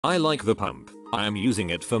I like the pump. I am using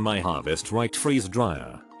it for my Harvest Right freeze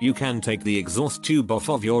dryer. You can take the exhaust tube off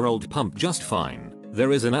of your old pump just fine.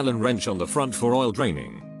 There is an Allen wrench on the front for oil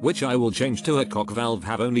draining, which I will change to a cock valve.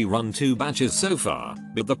 Have only run 2 batches so far,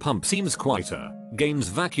 but the pump seems quieter. Gains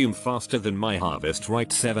vacuum faster than my Harvest Right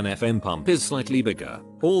 7FM pump is slightly bigger.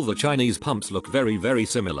 All the Chinese pumps look very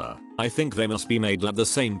similar. I think they must be made at the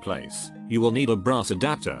same place. You will need a brass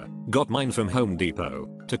adapter, got mine from Home Depot,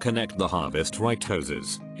 to connect the Harvest Right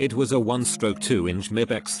hoses. It was a 1/2 2-inch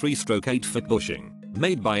MIP X 3/8 foot bushing,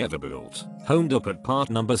 made by VEVOR, honed up at part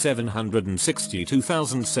number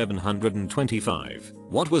 762,725.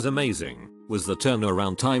 What was amazing was the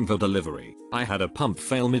turnaround time for delivery. I had a pump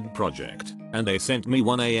fail mid-project, and they sent me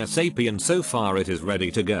one ASAP, and so far it is ready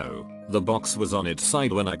to go. The box was on its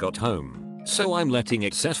side when I got home, so I'm letting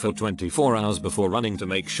it set for 24 hours before running to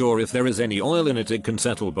make sure if there is any oil in it can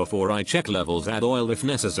settle before I check levels, add oil if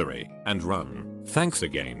necessary, and run. Thanks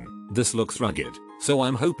again. This looks rugged, so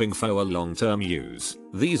I'm hoping for a long-term use.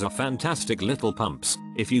 These are fantastic little pumps,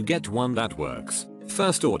 if you get one that works.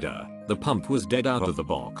 First order, the pump was dead out of the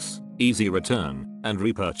box. Easy return, and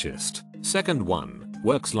repurchased. Second one,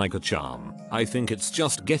 works like a charm. I think it's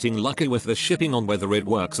just getting lucky with the shipping on whether it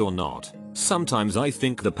works or not. Sometimes I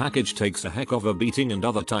think the package takes a heck of a beating, and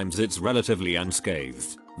other times it's relatively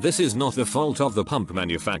unscathed. This is not the fault of the pump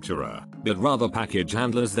manufacturer, but rather package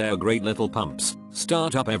handlers. They're great little pumps.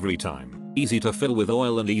 Start up every time. Easy to fill with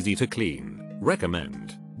oil and easy to clean.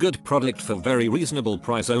 Recommend. Good product for very reasonable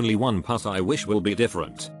price. Only one part I wish will be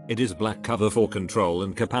different. It is black cover for control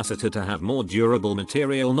and capacitor to have more durable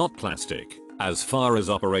material, not plastic. As far as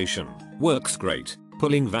operation, works great,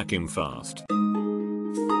 pulling vacuum fast.